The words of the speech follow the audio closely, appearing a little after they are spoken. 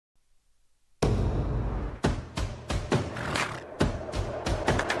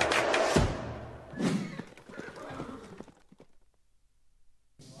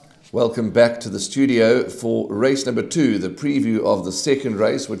Welcome back to the studio for race number 2, the preview of the second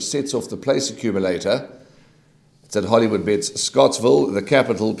race, which sets off the place accumulator. It's at Hollywood Bets Scottsville, the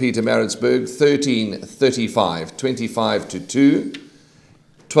capital, Pietermaritzburg, 13:35, 25 to 2,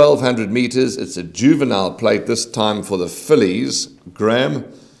 1,200 meters. It's a juvenile plate this time for the fillies. Graham,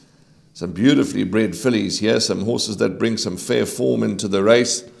 some beautifully bred fillies here, some horses that bring some fair form into the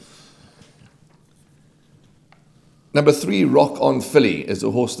race. Number 3, Rock On Filly, is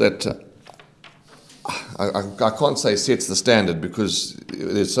a horse that I can't say sets the standard because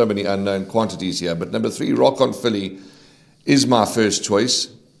there's so many unknown quantities here. But number 3, Rock On Filly, is my first choice.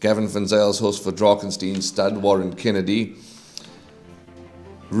 Gavin Van Zyl's horse for Drakenstein stud, Warren Kennedy.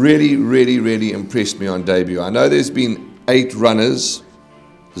 Really impressed me on debut. I know there's been 8 runners,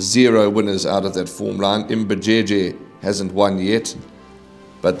 0 winners out of that form line. Imbajeje hasn't won yet.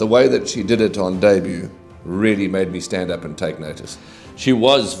 But the way that she did it on debut really made me stand up and take notice. She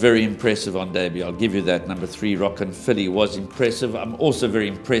was very impressive on debut, I'll give you that. Number 3, Rock and Filly, was impressive. I'm also very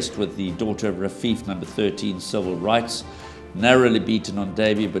impressed with the daughter of Rafif, number 13, Civil Rights. Narrowly beaten on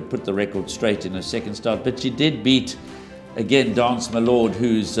debut, but put the record straight in her second start. But she did beat, again, Dance My Lord,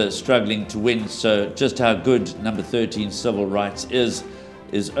 who's struggling to win. So just how good number 13, Civil Rights, is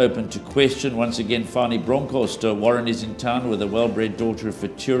open to question. Once again, Fani Bronkhorst, Warren is in town with a well-bred daughter of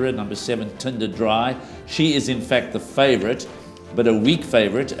Futura, number 7, Tinder Dry. She is in fact the favourite, but a weak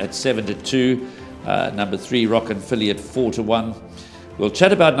favourite at 7 to 2. Number 3, Rock and Filly at 4 to 1. We'll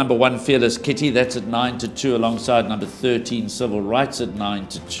chat about number 1, Fearless Kitty. That's at 9 to 2, alongside number 13, Civil Rights, at 9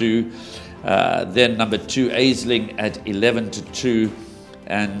 to 2. Then number 2, Aisling at 11 to 2.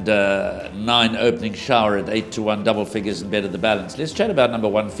 And 9, Opening Shower at 8 to 1, double figures and better the balance. Let's chat about number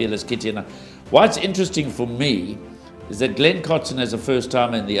 1, Fearless Kitty. And why it's interesting for me is that Glenn Cotson, as a first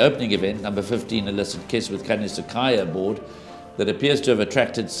timer in the opening event, number 15, Illicit Kiss with Kanye Sakaya aboard, that appears to have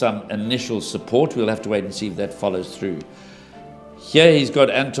attracted some initial support. We'll have to wait and see if that follows through. Here he's got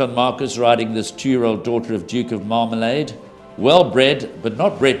Anton Marcus riding this 2-year-old daughter of Duke of Marmalade. Well bred, but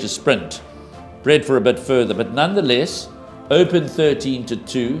not bred to sprint. Bred for a bit further, but nonetheless, open 13 to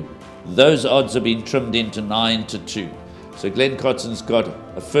 2. Those odds have been trimmed into 9 to 2. So Glenn Cotson's got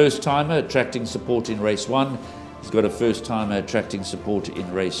a first-timer attracting support in race 1. He's got a first-timer attracting support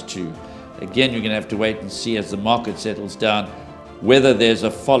in race 2. Again, you're going to have to wait and see as the market settles down whether there's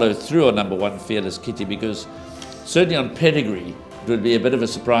a follow-through on number 1, Fearless Kitty, because certainly on pedigree, it would be a bit of a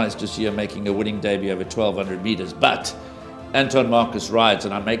surprise to see her making a winning debut over 1,200 meters. But Anton Marcus rides,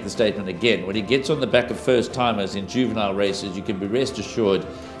 and I make the statement again, when he gets on the back of first-timers in juvenile races, you can be rest assured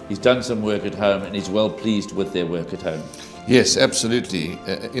he's done some work at home and he's well pleased with their work at home. Yes, absolutely.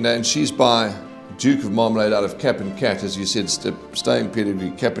 And she's by Duke of Marmalade out of Cap and Cat, as you said, staying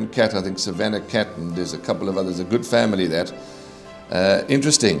pedigree. Cap and Cat, I think Savannah Cat, and there's a couple of others, a good family that.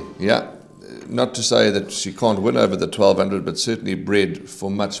 Interesting, yeah. Not to say that she can't win over the 1,200, but certainly bred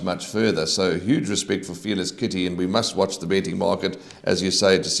for much further. So huge respect for Fearless Kitty, and we must watch the betting market, as you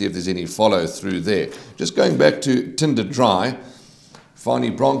say, to see if there's any follow through there. Just going back to Tinder Dry,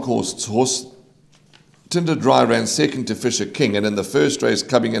 Fani Bronkhorst's horse. Tinder Dry ran 2nd to Fisher King, and in the first race,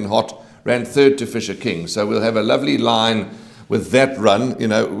 coming in hot, ran 3rd to Fisher King. So we'll have a lovely line with that run. You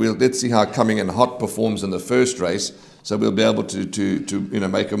know, let's see how Coming in Hot performs in the first race. So we'll be able to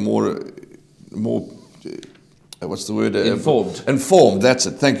make a more what's the word? Informed, that's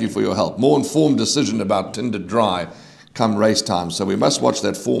it. Thank you for your help. More informed decision about Tinder Dry come race time. So we must watch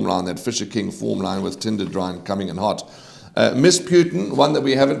that form line, that Fisher King form line with Tinder Dry and Coming in Hot. Miss Putin, one that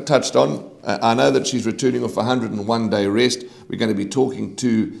we haven't touched on. I know that she's returning off a 101-day rest. We're going to be talking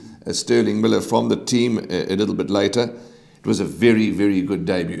to Sterling Miller from the team a little bit later. It was a very good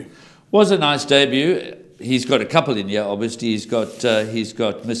debut. Was a nice debut. He's got a couple in here, obviously. He's got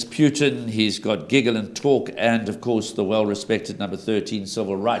Miss Putin, he's got Giggle and Talk, and of course the well-respected number 13,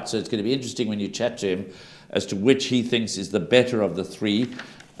 Civil Rights. So it's going to be interesting when you chat to him as to which he thinks is the better of the 3.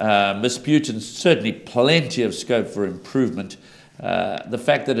 Miss Putin, certainly plenty of scope for improvement. The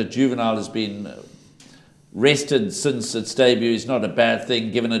fact that a juvenile has been rested since its debut is not a bad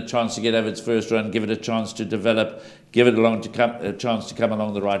thing. Given a chance to get over its first run, give it a chance to develop, give it a chance to come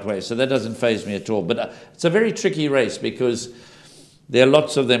along the right way. So that doesn't faze me at all. But it's a very tricky race because there are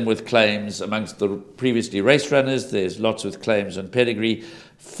lots of them with claims amongst the previously race runners. There's lots with claims on pedigree.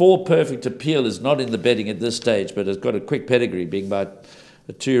 4 Perfect Appeal is not in the betting at this stage, but has got a quick pedigree, being by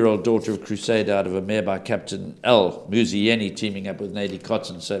a 2-year-old daughter of Crusader out of a mare by Captain L. Muzieni, teaming up with Nadie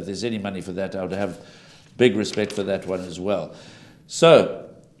Cotton. So if there's any money for that, I would have big respect for that one as well. So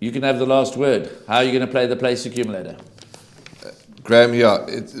you can have the last word. How are you going to play the place accumulator? Graham,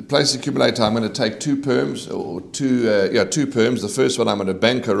 place accumulator, I'm going to take two perms, or two perms. The first one I'm going to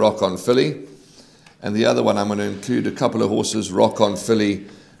bank a Rock On filly, and the other one I'm going to include a couple of horses, Rock On filly,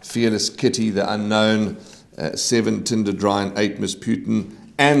 Fearless Kitty, The Unknown, 7 Tinder Drine, 8 Miss Putin,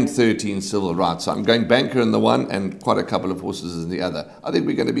 and 13 Civil Rights. So I'm going banker in the one and quite a couple of horses in the other. I think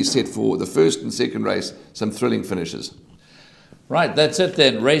we're going to be set for the first and second race, some thrilling finishes. Right, that's it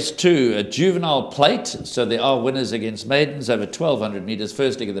then. Race 2, a juvenile plate. So there are winners against maidens over 1,200 metres.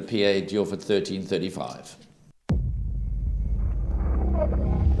 First leg of the PA, due off at 13:35.